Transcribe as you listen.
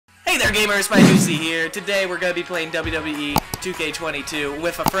there, gamers, Spyjuicy here. Today we're gonna be playing WWE 2K22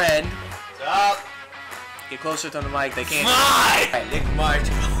 with a friend. What's up? Get closer to the mic, they can't. Nick March.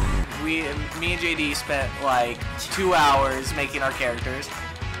 Me and JD spent like 2 hours making our characters.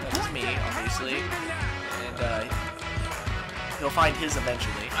 That was me, obviously. And he'll find his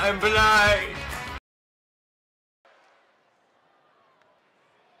eventually. I'm blind.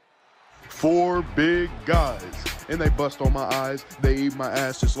 4 big guys, and they bust on my eyes. They eat my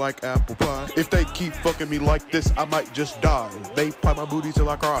ass just like apple pie. If they keep fucking me like this, I might just die. They pie my booty till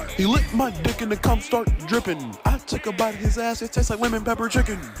I cry. He licked my dick and the cum start dripping. I took a bite of his ass, it tastes like lemon pepper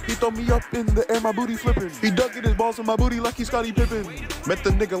chicken. He throw me up in the air, my booty flipping. He dug in his balls in my booty like he's Scottie Pippen. Met the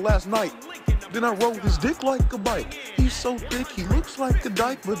nigga last night, then I rolled his dick like a bike. He's so thick, he looks like a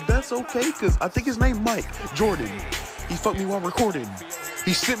dyke, but that's okay, cause I think his name Mike Jordan. He fucked me while recording.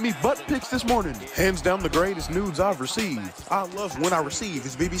 He sent me butt pics this morning. Hands down the greatest nudes I've received. I love when I receive.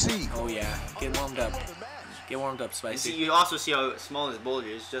 It's BBC. Oh yeah, get warmed up. Get warmed up, Spicy. You also see how small his bulge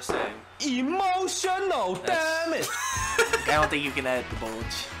is, just saying. Emotional damage. I don't think you can edit the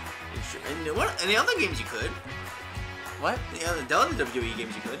bulge. In the other games you could. What? The other WWE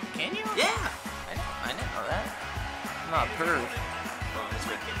games you could. Can you? Yeah. I didn't know that. I'm not perv. Oh, that's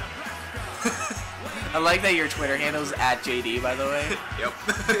right. I like that your Twitter handle is @JD, by the way. Yep.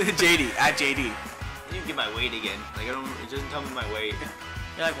 JD, @JD. I didn't get my weight again. Like it doesn't tell me my weight.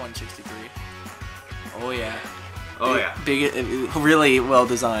 You're like 163. Oh yeah. Oh yeah. Big, really well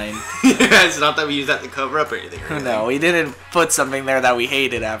designed. Yeah, it's not that we use that to cover up or anything. No, we didn't put something there that we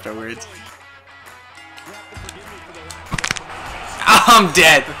hated afterwards. I'm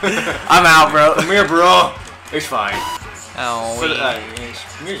dead. I'm out, bro. Come here, bro. It's fine. Oh.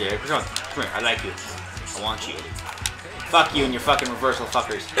 Come here, Jared. Come here. I like you. I want you. Fuck you and your fucking reversal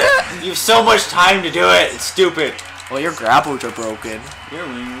fuckers. You have so much time to do it. It's stupid. Well, your grapples are broken. You're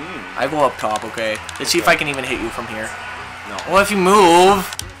I go up top, okay? Let's see if I can even hit you from here. No. Well, if you move.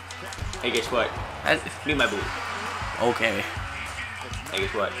 Hey, guess what? Leave my booty. Okay. Hey,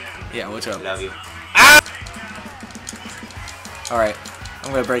 guess what? Yeah, what's up? I love you. Alright.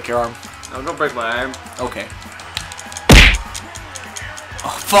 I'm gonna break your arm. No, don't break my arm. Okay.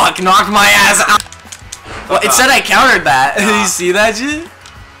 Oh, fuck! Knocked my ass out! Well, it said I countered that. You see that shit?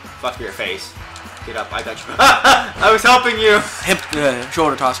 Fuck your face. Get up, I got you. I was helping you! Hip,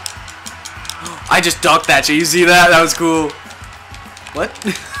 shoulder toss. I just ducked that shit. You see that? That was cool. What?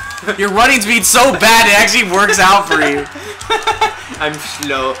 Your running speed's so bad it actually works out for you. I'm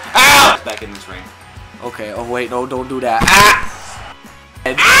slow. Ow! Back in this ring. Okay, oh wait, no, don't do that. Ah!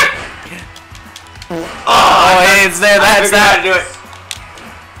 Oh, hey, it's there, that's that. I do it.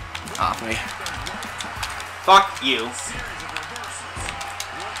 Off me. Fuck you.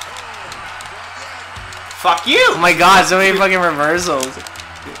 Fuck you! Oh my god, so many fucking reversals.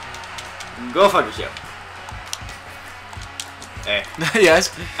 Go fuck yourself. Hey.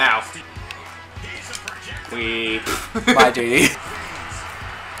 Yes. Ow. We. Bye, JD.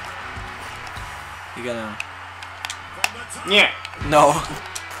 You gonna... Yeah. No.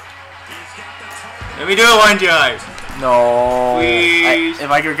 Let me do it one time. No. Please. If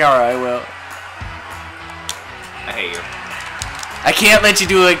I can recover, I will. I hate you. I can't let you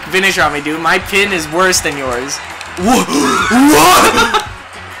do a finisher on me, dude. My pin is worse than yours. What?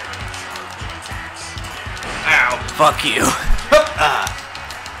 Ow. Fuck you.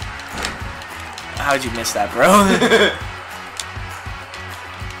 How'd you miss that, bro?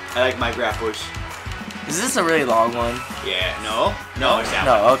 I like my grapples. Is this a really long one? Yeah, no. No, it's that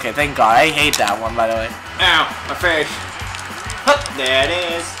No, okay, thank God. I hate that one, by the way. Ow, my face. There it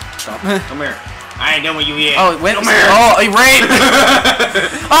is. Stop. Come here. I ain't done with you yet. Oh, wait. Come here. Oh, he raped.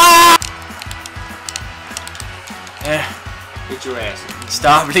 Ah! Get your ass.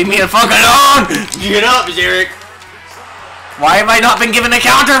 Stop, leave me the fuck alone! Get up, Zarek. Why have I not been given a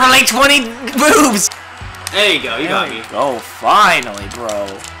counter for like 20 moves? There you go, you got me. Oh, finally, bro.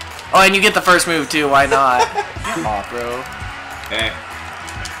 Oh, and you get the first move too, why not? Come on, bro. Okay.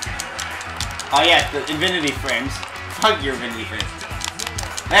 Oh yeah, the Infinity Frames. Fuck your Infinity Frames.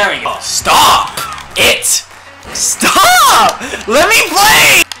 There we go. Stop it! Stop! Let me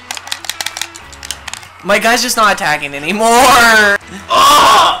play! My guy's just not attacking anymore.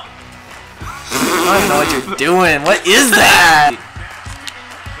 Oh! I don't even know what you're doing. What is that?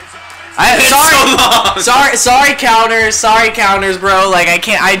 Sorry counters, bro. Like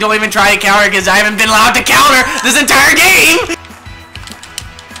I don't even try to counter because I haven't been allowed to counter this entire game.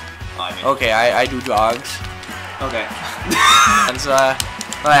 Okay, I do jogs. Okay. And so,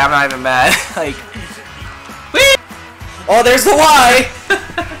 I'm not even mad. Like, whee! Oh, there's the Y.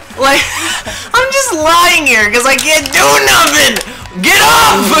 Like, I'm just lying here because I can't do nothing. Get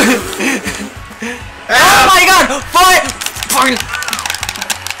up! Oh my god! Fucking.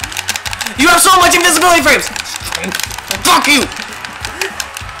 You have so much invisibility frames! Fuck you!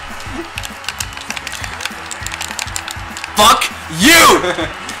 Fuck you!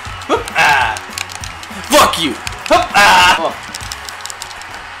 Fuck you!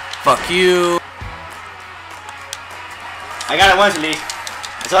 Fuck you! I got it once at least.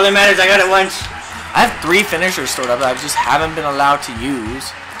 That's all that matters. I got it once. I have 3 finishers stored up that I just haven't been allowed to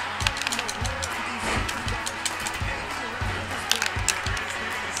use.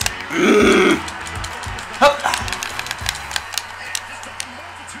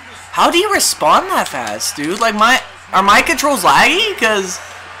 How do you respawn that fast, dude? Like are my controls laggy? Cause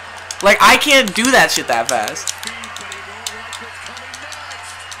like I can't do that shit that fast.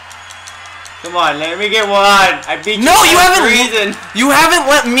 Come on, let me get one. I beat you. No, you for haven't. a reason. You haven't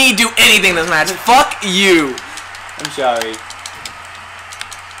let me do anything this match. Fuck you. I'm sorry.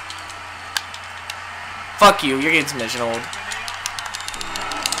 Fuck you. You're getting submission old.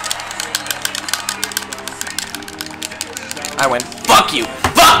 I win. Fuck you.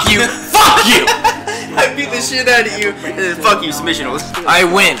 Fuck you. Fuck you. I beat the shit out of you. And then fuck you, submissionals. I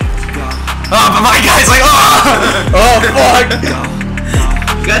win. Oh, but my guy's like, oh fuck.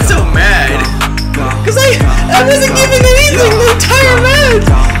 You got so mad. Cause I wasn't giving anything the entire match.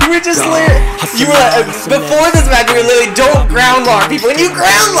 You were just before this match you were literally don't ground lock people and you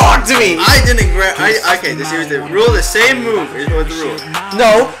ground locked me. I didn't okay, here's the rule. The same move is what the rule.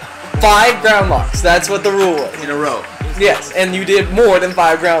 No, 5 ground locks. That's what the rule was. In a row. Yes, and you did more than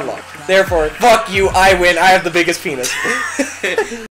 5 ground locks. Therefore, fuck you, I win, I have the biggest penis.